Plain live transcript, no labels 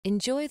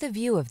Enjoy the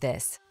view of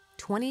this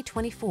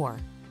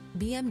 2024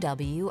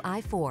 BMW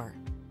i4.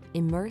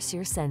 Immerse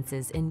your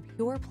senses in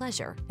pure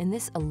pleasure in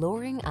this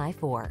alluring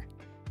i4.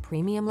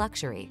 Premium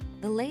luxury,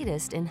 the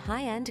latest in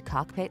high-end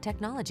cockpit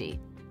technology,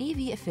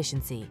 EV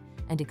efficiency,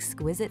 and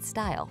exquisite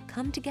style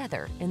come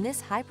together in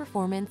this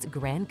high-performance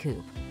Gran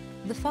Coupe.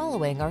 The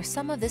following are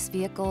some of this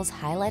vehicle's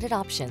highlighted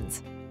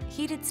options: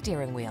 heated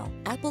steering wheel,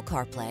 Apple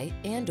CarPlay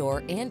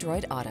and/or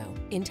Android Auto,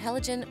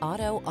 intelligent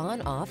auto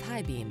on-off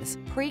high beams,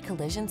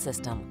 pre-collision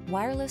system,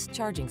 wireless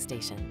charging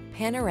station,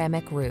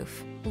 panoramic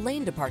roof,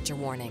 lane departure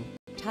warning,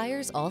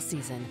 tires all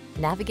season,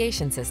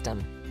 navigation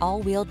system,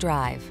 all-wheel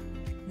drive.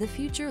 The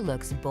future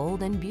looks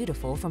bold and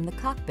beautiful from the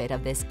cockpit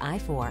of this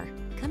i4.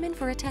 Come in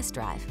for a test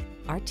drive.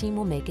 Our team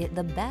will make it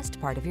the best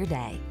part of your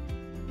day.